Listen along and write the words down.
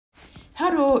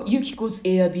Hello, Yukiko's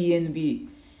Airbnb.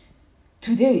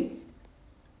 Today,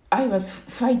 I was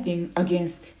fighting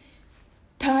against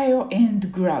tile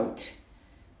and grout.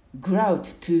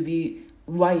 Grout to be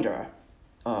whiter,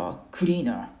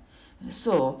 cleaner.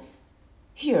 So,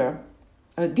 here,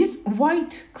 this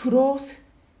white cloth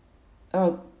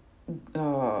uh,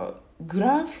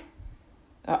 glove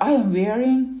I am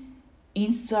wearing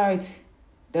inside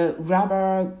the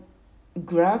rubber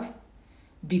glove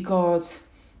because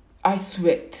I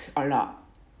sweat a lot.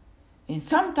 And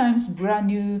sometimes brand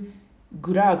new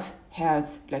glove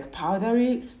has like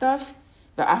powdery stuff,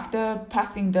 but after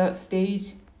passing the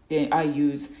stage, then I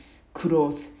use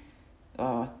cloth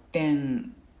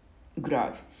then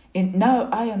glove. And now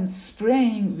I am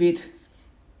spraying with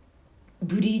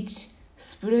bleach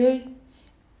spray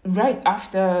right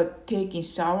after taking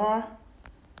shower,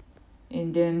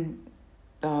 and then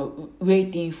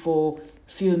waiting for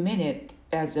few minutes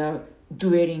as a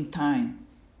dwelling time.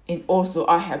 And also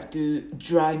I have to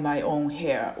dry my own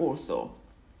hair also.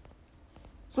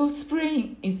 So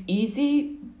spraying is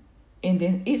easy, and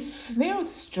then it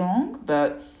smells strong,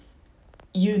 but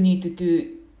you need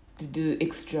to do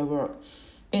extra work.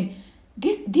 And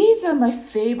these are my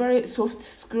favorite soft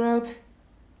scrub,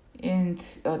 and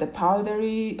the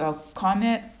powdery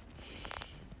Comet.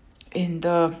 And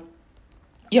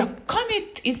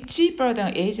Comet is cheaper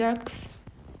than Ajax,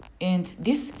 and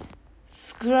this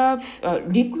scrub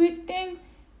liquid thing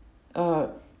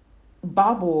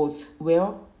bubbles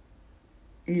well.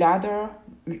 Later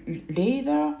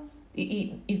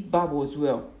it bubbles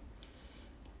well.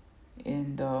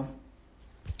 And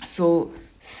so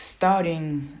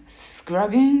starting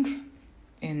scrubbing,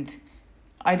 and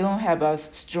I don't have a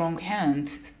strong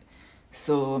hand,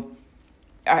 so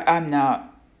I'm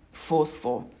not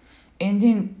forceful. And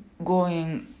then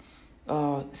going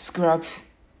scrub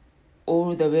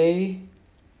all the way.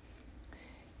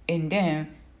 And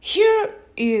then here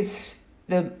is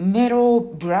the metal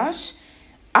brush.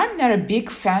 I'm not a big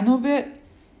fan of it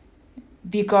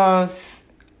because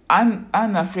I'm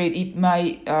afraid it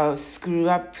might screw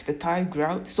up the tile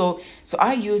grout. So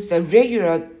I use the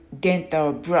regular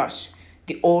dental brush,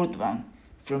 the old one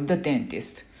from the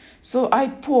dentist. So I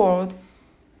poured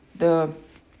the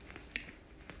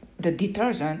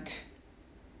detergent,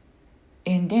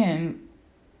 and then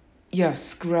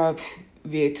scrub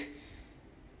with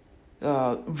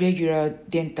regular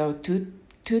dental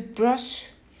toothbrush.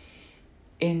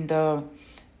 And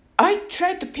I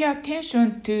try to pay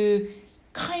attention to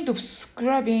kind of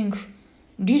scrubbing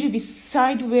little bit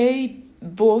sideways,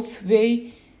 both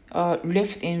way,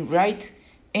 left and right,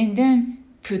 and then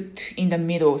put in the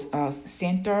middle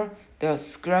center the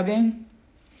scrubbing.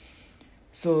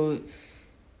 So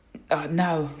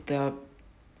now the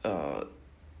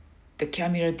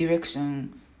camera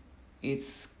direction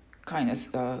is kind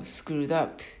of screwed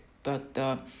up, but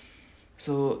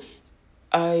so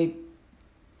I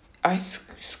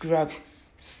scrub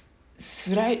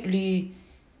slightly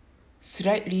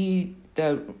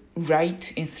the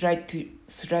right and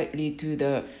slightly to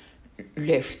the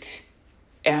left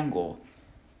angle,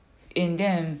 and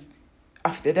then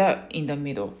after that in the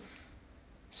middle.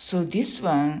 So this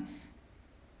one,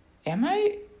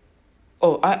 I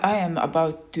am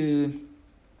about to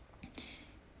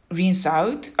rinse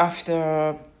out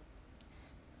after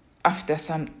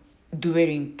some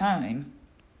dwelling time,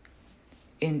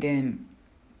 and then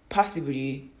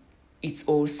possibly it's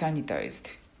all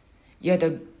sanitized. Yeah,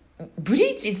 the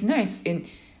bleach is nice. And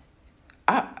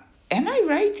am I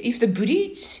right if the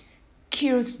bleach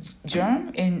kills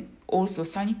germ and also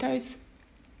sanitize?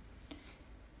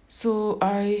 So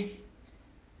I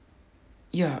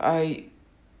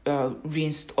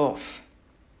rinsed off,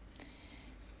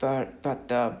 but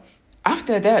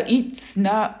after that it's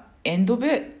not end of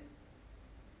it.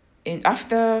 And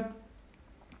after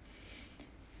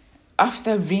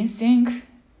rinsing,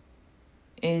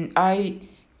 and I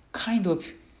kind of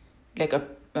like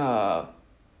a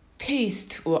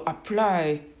paste or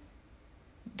apply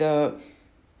the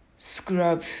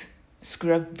scrub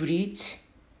bleach,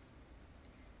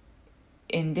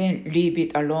 and then leave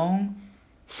it alone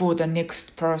for the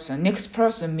next person. Next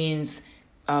person means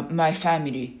my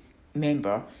family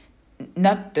member,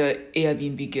 not the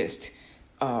Airbnb guest.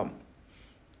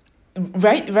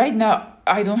 Right now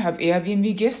I don't have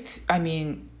Airbnb guest. I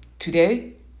mean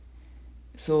today,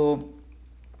 so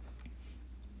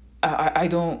I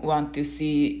don't want to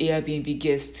see Airbnb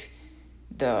guest.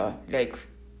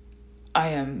 I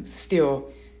am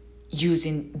still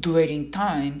using dwelling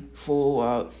time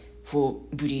for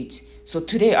bleach. So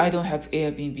today I don't have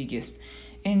Airbnb guest,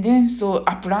 and then so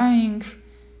applying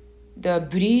the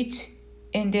bleach,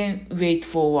 and then wait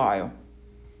for a while.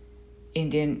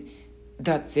 And then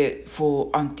that's it for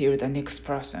until the next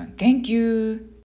person. Thank you.